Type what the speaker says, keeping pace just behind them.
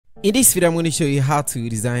In this video, I'm going to show you how to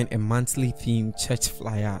design a monthly theme church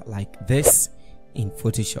flyer like this in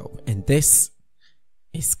Photoshop, and this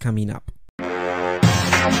is coming up.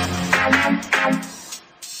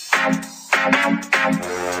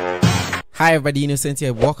 Hi everybody, Innocent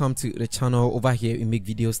here. Welcome to the channel. Over here we make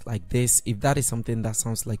videos like this. If that is something that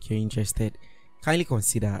sounds like you're interested, kindly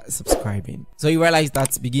consider subscribing. So you realize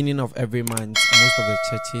that beginning of every month, most of the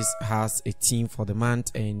churches has a theme for the month,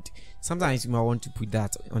 and sometimes you might want to put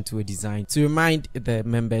that onto a design to remind the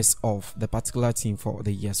members of the particular theme for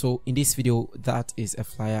the year. So in this video, that is a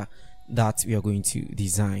flyer that we are going to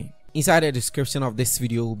design. Inside the description of this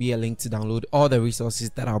video will be a link to download all the resources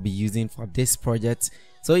that I'll be using for this project,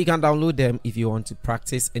 so you can download them if you want to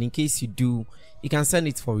practice, and in case you do, you can send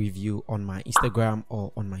it for review on my Instagram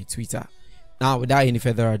or on my Twitter. Now, without any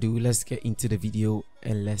further ado, let's get into the video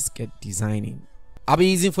and let's get designing. I'll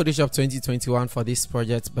be using Photoshop 2021 for this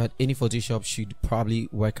project, but any Photoshop should probably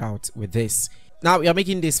work out with this. Now, we are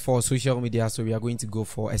making this for social media, so we are going to go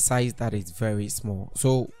for a size that is very small.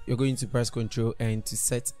 So you're going to press Ctrl and to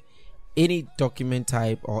set any document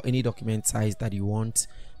type or any document size that you want,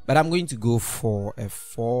 but I'm going to go for a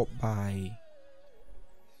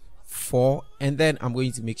 4x4, and then I'm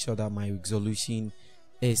going to make sure that my resolution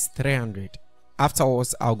is 300.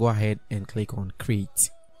 Afterwards, I'll go ahead and click on create.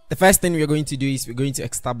 The first thing we're going to do is we're going to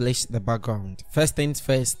establish the background. First things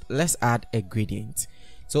first, let's add a gradient.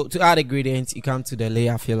 So to add a gradient, you come to the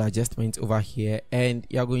layer fill adjustment over here and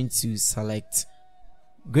you're going to select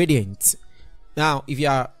gradient. Now, if you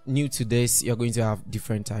are new to this, you're going to have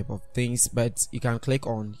different type of things, but you can click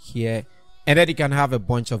on here and then you can have a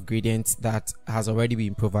bunch of gradients that has already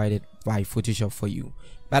been provided by Photoshop for you.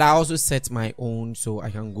 But I also set my own, so I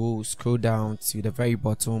can go scroll down to the very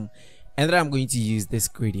bottom, and then I'm going to use this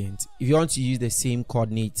gradient. If you want to use the same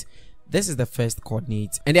coordinate, this is the first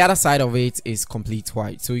coordinate and the other side of it is complete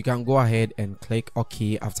white, so you can go ahead and click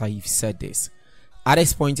OK after you've set this. At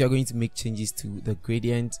this point, you're going to make changes to the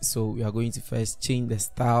gradient, so we are going to first change the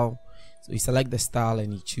style. So you select the style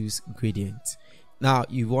and you choose gradient. Now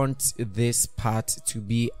you want this part to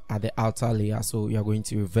be at the outer layer, so you are going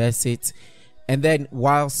to reverse it, and then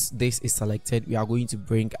whilst this is selected, we are going to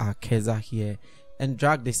bring our cursor here and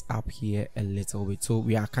drag this up here a little bit. So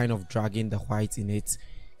we are kind of dragging the white in it,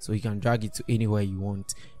 so you can drag it to anywhere you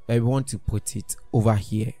want, but we want to put it over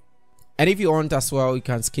here. And if you want as well, you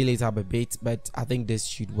can scale it up a bit, but I think this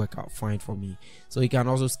should work out fine for me. So you can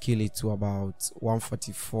also scale it to about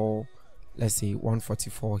 144, let's say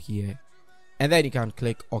 144 here, and then you can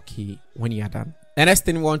click OK when you are done. The next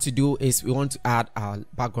thing we want to do is we want to add our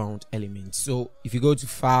background element. So if you go to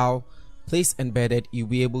File, Place Embedded, you'll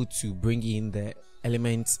be able to bring in the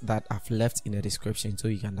elements that I've left in the description, so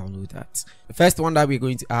you can download that. The first one that we're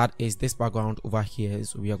going to add is this background over here,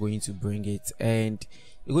 so we are going to bring it and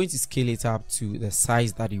you're going to scale it up to the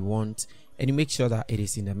size that you want, and you make sure that it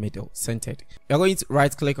is in the middle, centered. You're going to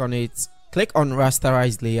right click on it, click on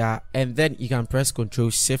rasterize layer, and then you can press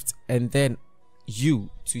Ctrl Shift and then U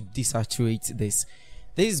to desaturate this.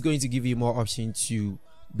 This is going to give you more option to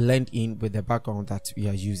blend in with the background that we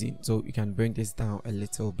are using, so you can bring this down a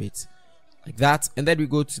little bit like that, and then we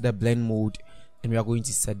go to the blend mode and we are going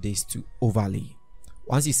to set this to overlay.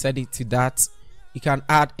 Once you set it to that, you can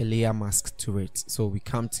add a layer mask to it. So we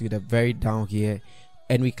come to the very down here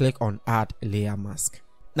and we click on add a layer mask.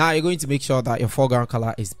 Now you're going to make sure that your foreground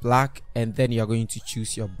color is black, and then you're going to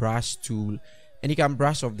choose your brush tool and you can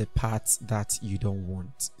brush off the parts that you don't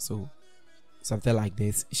want. So something like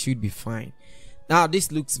this should be fine. Now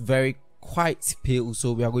this looks very quite pale,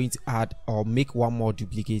 so we are going to add or make one more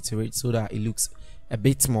duplicate to it so that it looks a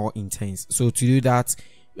bit more intense. So to do that,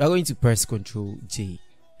 we are going to press Ctrl J,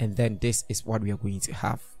 and then this is what we are going to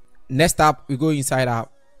have. Next up, we go inside our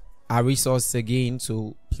resource again,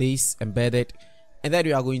 so Place Embedded, and then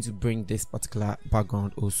we are going to bring this particular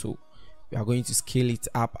background also. We are going to scale it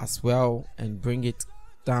up as well and bring it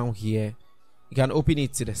down here. You can open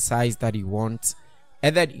it to the size that you want,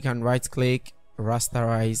 and then you can right click,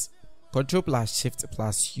 rasterize, Ctrl plus Shift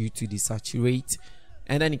plus U to desaturate,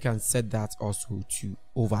 and then you can set that also to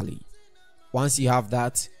overlay. Once you have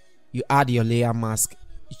that, you add your layer mask,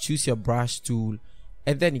 you choose your brush tool,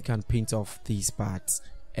 and then you can paint off these parts,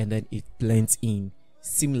 and then it blends in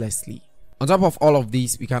seamlessly. On top of all of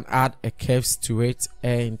these, we can add a curves to it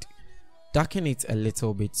and darken it a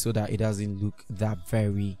little bit so that it doesn't look that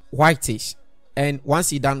very whitish. And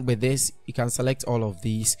once you're done with this, you can select all of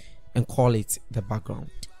these and call it the background.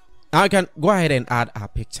 Now you can go ahead and add our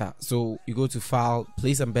picture. So you go to File,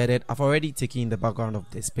 Place Embedded. I've already taken the background of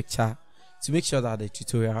this picture to make sure that the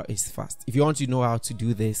tutorial is fast. If you want to know how to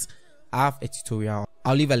do this, I have a tutorial.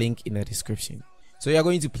 I'll leave a link in the description. So you're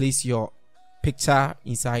going to place your picture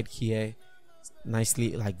inside here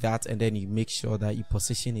nicely like that, and then you make sure that you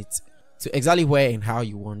position it to exactly where and how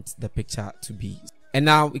you want the picture to be. And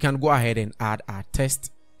now we can go ahead and add our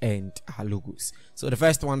text and our logos. So the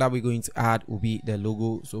first one that we're going to add will be the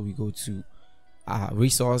logo. So we go to our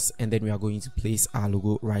resource, and then we are going to place our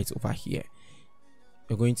logo right over here.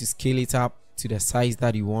 You're going to scale it up to the size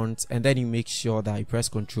that you want, and then you make sure that you press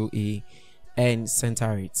Ctrl A and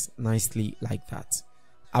center it nicely like that.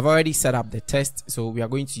 I've already set up the text, so we are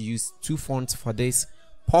going to use two fonts for this,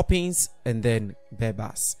 Poppins and then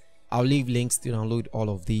Bebas. I'll leave links to download all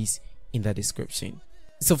of these in the description.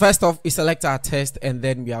 So first off, we select our text, and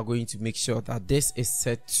then we are going to make sure that this is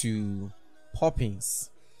set to Poppins,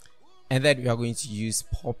 and then we are going to use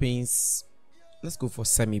Poppins. Let's go for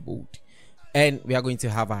semi-bold, and we are going to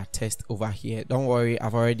have our text over here. Don't worry,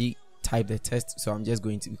 I've already typed the text, so I'm just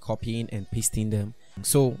going to be copying and pasting them.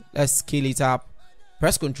 So let's scale it up,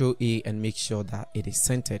 press Ctrl A and make sure that it is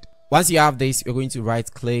centered. Once you have this, you're going to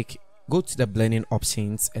right click, go to the blending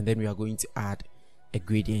options, and then we are going to add a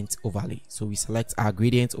gradient overlay. So we select our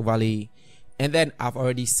gradient overlay, and then I've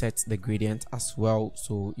already set the gradient as well,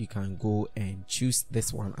 so you can go and choose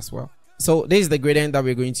this one as well. So this is the gradient that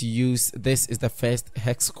we're going to use. This is the first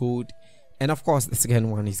hex code, and of course the second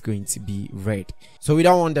one is going to be red. So we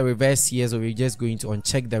don't want the reverse here, so we're just going to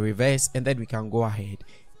uncheck the reverse, and then we can go ahead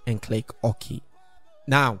and click OK.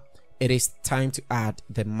 Now it is time to add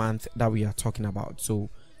the month that we are talking about. So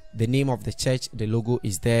the name of the church, the logo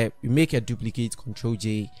is there. We make a duplicate, Ctrl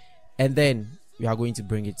J, and then we are going to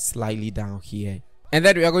bring it slightly down here, and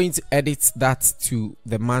then we are going to edit that to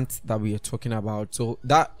the month that we are talking about. So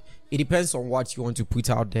that it depends on what you want to put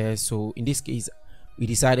out there. So in this case, we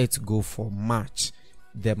decided to go for March,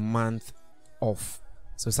 the month of,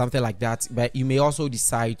 so something like that. But you may also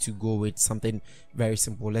decide to go with something very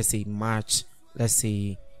simple. Let's say March, let's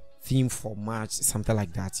say theme for March, something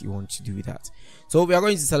like that. You want to do that. So we are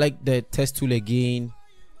going to select the text tool again,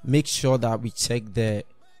 make sure that we check the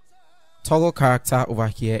toggle character over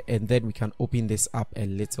here, and then we can open this up a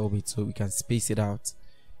little bit so we can space it out.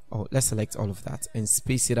 Oh, let's select all of that and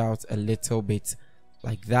space it out a little bit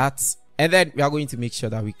like that. And then we are going to make sure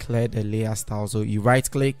that we clear the layer style. So you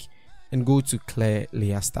right click and go to clear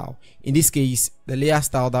layer style. In this case, the layer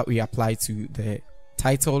style that we apply to the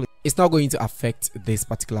title, it's not going to affect this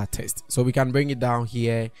particular text. So we can bring it down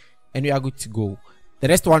here, and we are good to go. The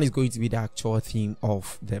next one is going to be the actual theme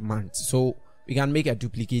of the month. So we can make a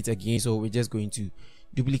duplicate again. So we're just going to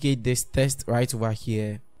duplicate this text right over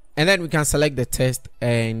here, and then we can select the text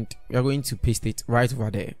and we are going to paste it right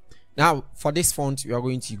over there. Now for this font, we are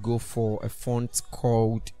going to go for a font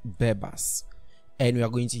called Bebas, and we are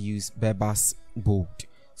going to use Bebas bold.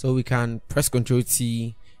 So we can press Ctrl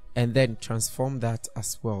T and then transform that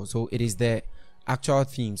as well. So it is the actual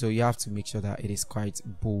theme, so you have to make sure that it is quite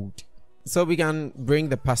bold. So we can bring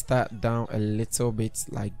the pasta down a little bit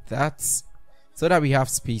like that, so that we have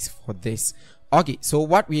space for this. Okay, so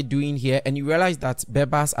what we're doing here, and you realize that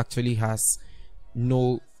Bebas actually has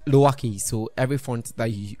no lowercase, so every font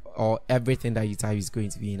that you, or everything that you type, is going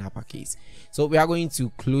to be in uppercase. So we are going to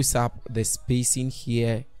close up the spacing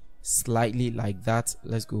here slightly like that.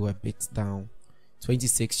 Let's go a bit down,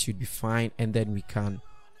 26 should be fine, and then we can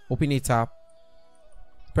open it up,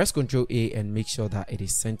 press Ctrl A and make sure that it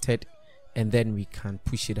is centered, and then we can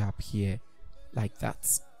push it up here like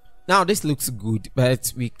that. Now this looks good,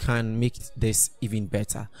 but we can make this even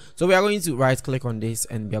better. So we are going to right click on this,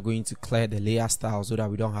 and we are going to clear the layer style so that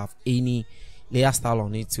we don't have any layer style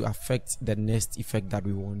on it to affect the next effect that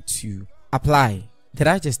we want to apply. Did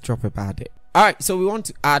I just drop a bad? All right, so we want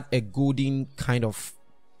to add a golden kind of,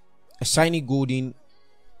 a shiny golden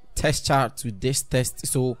texture to this text.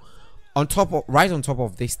 So on top of, right on top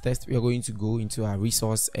of this text, we are going to go into our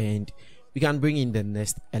resource, and we can bring in the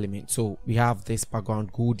next element. So we have this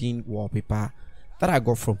background golden wallpaper that I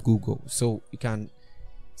got from Google. So you can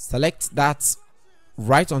select that.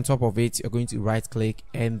 Right on top of it, you're going to right click,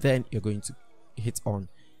 and then you're going to hit on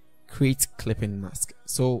create clipping mask.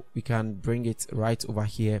 So we can bring it right over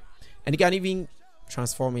here, and you can even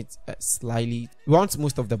transform it slightly. We want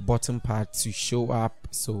most of the bottom part to show up,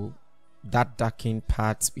 so that darkened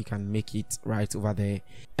part, we can make it right over there.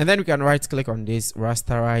 And then we can right click on this,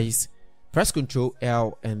 rasterize, press Ctrl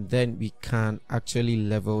L, and then we can actually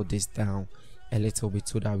level this down a little bit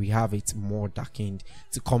so that we have it more darkened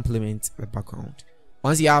to complement the background.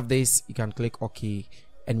 Once you have this, you can click OK,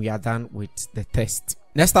 and we are done with the text.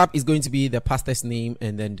 Next up is going to be the pastor's name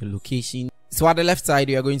and then the location. So at the left side,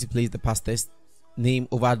 we are going to place the pastor's name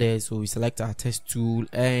over there. So we select our text tool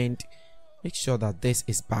and make sure that this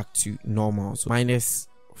is back to normal. So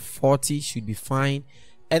 40 should be fine.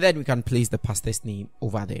 And then we can place the pastor's name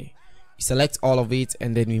over there. We select all of it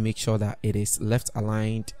and then we make sure that it is left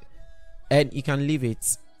aligned, and you can leave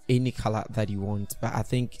it any color that you want, but I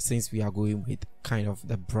think since we are going with kind of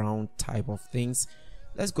the brown type of things,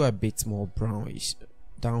 let's go a bit more brownish.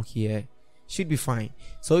 Down here should be fine.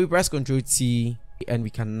 So we press Ctrl T and we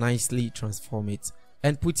can nicely transform it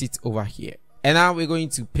and put it over here. And now we're going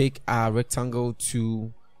to pick our rectangle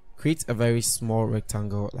to create a very small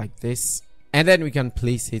rectangle like this, and then we can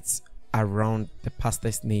place it around the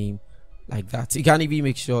pastor's name like that. You can even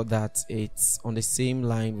make sure that it's on the same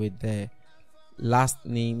line with the last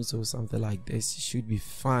names or something like this. It should be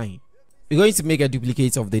fine. We're going to make a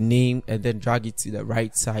duplicate of the name and then drag it to the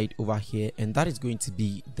right side over here, and that is going to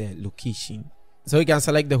be the location. So we can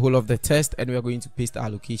select the whole of the text and we are going to paste our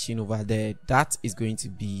location over there. That is going to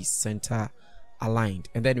be center aligned,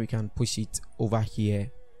 and then we can push it over here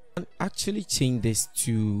and actually change this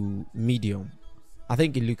to medium. I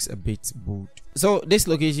think it looks a bit bold. So this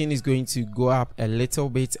location is going to go up a little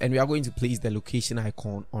bit, and we are going to place the location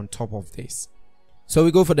icon on top of this. So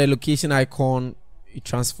we go for the location icon, we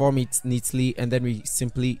transform it neatly, and then we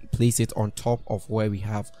simply place it on top of where we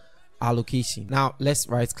have our location. Now let's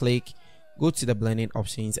right click, go to the blending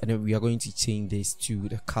options, and then we are going to change this to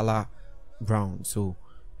the color brown. So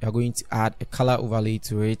we are going to add a color overlay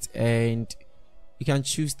to it, and you can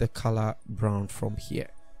choose the color brown from here.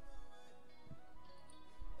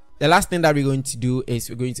 The last thing that we're going to do is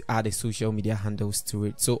we're going to add a social media handles to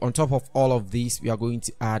it. So on top of all of these, we are going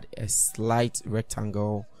to add a slight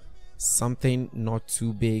rectangle, something not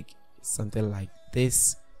too big, something like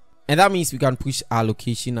this. And that means we can push our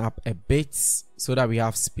location up a bit so that we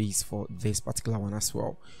have space for this particular one as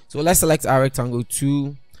well. So let's select our rectangle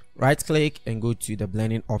tool, right click and go to the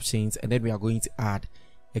blending options, and then we are going to add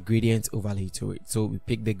a gradient overlay to it. So we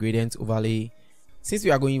pick the gradient overlay. Since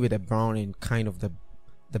we are going with the brown and kind of the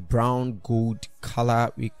brown gold color,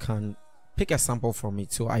 we can pick a sample from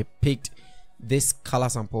it. So I picked this color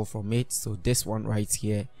sample from it, so this one right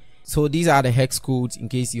here. So these are the hex codes in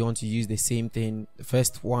case you want to use the same thing, the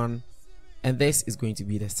first one, and this is going to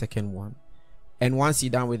be the second one. And once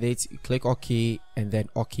you're done with it, you click OK and then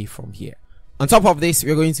OK from here. On top of this,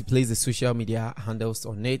 we're going to place the social media handles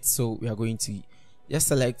on it. So we are going to just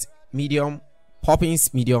select medium,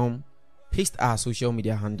 Poppins medium, paste our social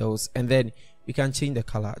media handles, and then we can change the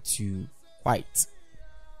color to white.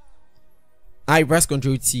 I press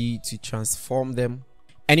Ctrl T to transform them,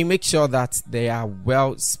 and you make sure that they are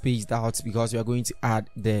well spaced out because we are going to add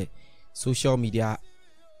the social media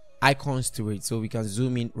icons to it. So we can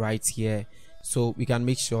zoom in right here, so we can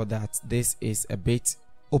make sure that this is a bit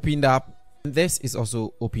opened up and this is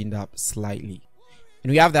also opened up slightly.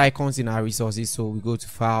 And we have the icons in our resources, so we go to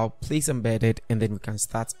file, place embedded, and then we can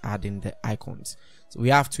start adding the icons. So we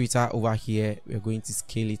have Twitter over here. We're going to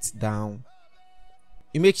scale it down.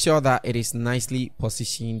 You make sure that it is nicely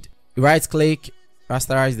positioned. You right click,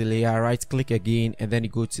 rasterize the layer, right click again, and then you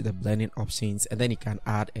go to the blending options, and then you can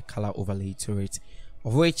add a color overlay to it,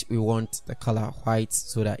 of which we want the color white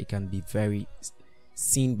so that it can be very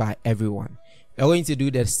seen by everyone. We're going to do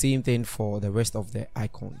the same thing for the rest of the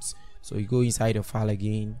icons. So you go inside the file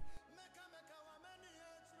again.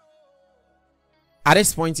 At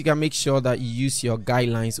this point, you can make sure that you use your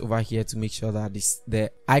guidelines over here to make sure that the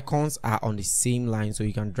icons are on the same line. So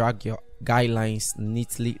you can drag your guidelines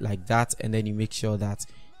neatly like that, and then you make sure that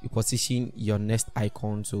you position your next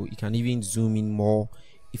icon. So you can even zoom in more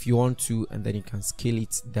if you want to, and then you can scale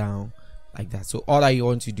it down like that. So all that you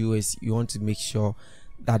want to do is you want to make sure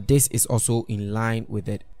that this is also in line with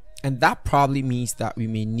it, and that probably means that we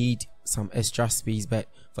may need some extra space, but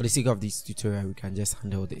for the sake of this tutorial we can just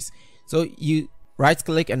handle this. So you right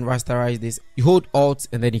click and rasterize this, you hold Alt,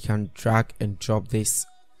 and then you can drag and drop this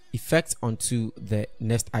effect onto the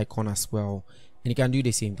next icon as well, and you can do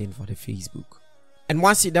the same thing for the Facebook. And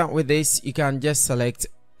once you're done with this, you can just select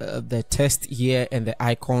the text here and the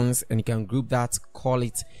icons, and you can group that, call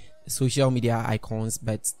it social media icons.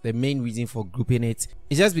 But the main reason for grouping it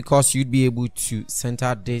is just because you'd be able to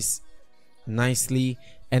center this nicely,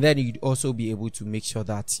 and then you'd also be able to make sure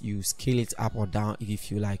that you scale it up or down if you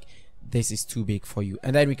feel like this is too big for you.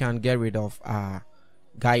 And then we can get rid of our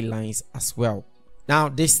guidelines as well. Now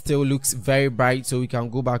this still looks very bright, so we can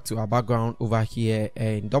go back to our background over here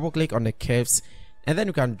and double click on the curves, and then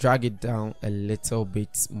we can drag it down a little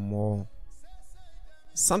bit more.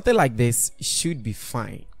 Something like this should be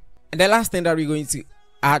fine. And the last thing that we're going to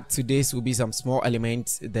add to this will be some small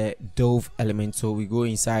elements, the dove element. So we go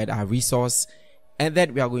inside our resource, and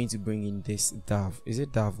then we are going to bring in this dove. Is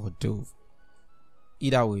it dove or dove?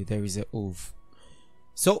 Either way, there is a ov.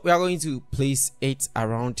 So we are going to place it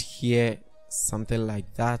around here, something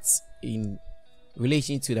like that, in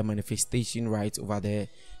relation to the manifestation right over there.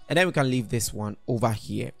 And then we can leave this one over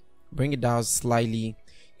here, bring it down slightly.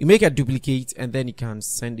 You make a duplicate and then you can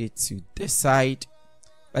send it to this side.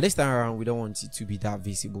 But this time around we don't want it to be that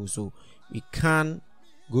visible, so we can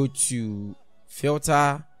go to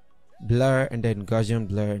filter, blur, and then Gaussian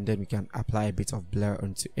blur, and then we can apply a bit of blur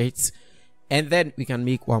onto it. And then we can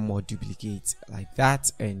make one more duplicate like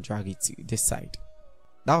that and drag it to this side.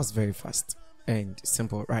 That was very fast and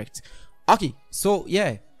simple, right? Okay, so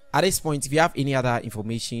yeah, at this point, if you have any other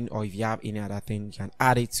information or if you have any other thing, you can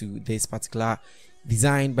add it to this particular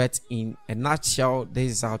design. But in a nutshell,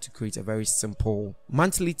 this is how to create a very simple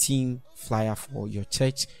monthly theme flyer for your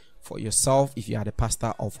church, for yourself if you are the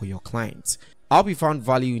pastor, or for your clients. I hope you found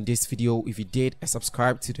value in this video. If you did,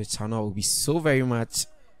 subscribe to the channel will be so very much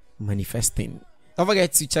manifesting. Don't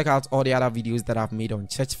forget to check out all the other videos that I've made on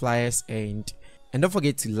church flyers, and don't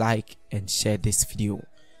forget to like and share this video.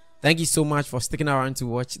 Thank you so much for sticking around to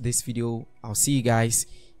watch this video. I'll see you guys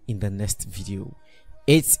in the next video.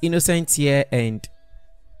 It's Innocent here, and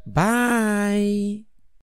bye.